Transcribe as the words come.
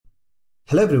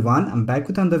Hello everyone, I'm back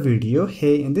with another video.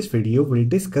 Hey, in this video we'll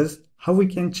discuss how we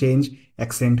can change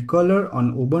accent color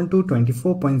on Ubuntu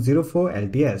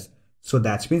 24.04 LTS. So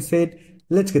that's been said,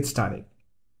 let's get started.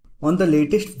 On the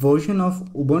latest version of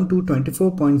Ubuntu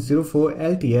 24.04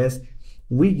 LTS,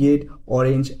 we get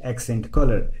orange accent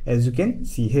color as you can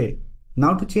see here.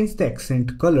 Now to change the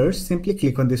accent color, simply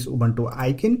click on this Ubuntu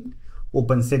icon,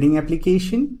 open setting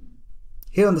application.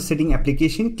 Here on the setting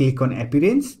application, click on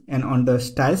appearance, and on the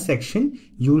style section,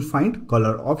 you will find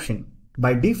color option.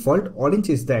 By default, orange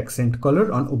is the accent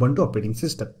color on Ubuntu operating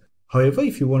system. However,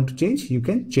 if you want to change, you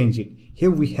can change it.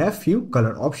 Here we have few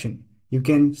color option. You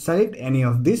can select any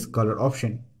of this color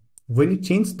option. When you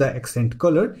change the accent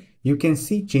color, you can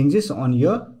see changes on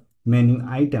your menu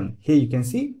item. Here you can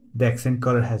see the accent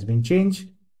color has been changed.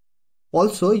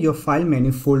 Also, your file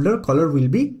menu folder color will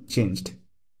be changed,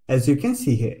 as you can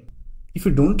see here. If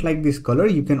you don't like this color,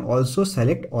 you can also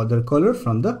select other color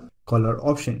from the color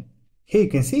option. Here you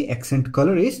can see accent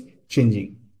color is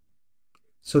changing.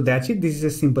 So that's it. This is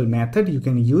a simple method you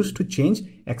can use to change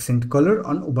accent color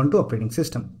on Ubuntu operating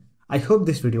system. I hope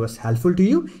this video was helpful to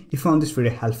you. If you found this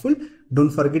video helpful,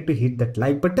 don't forget to hit that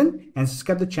like button and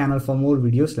subscribe the channel for more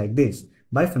videos like this.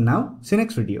 Bye for now. See you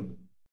next video.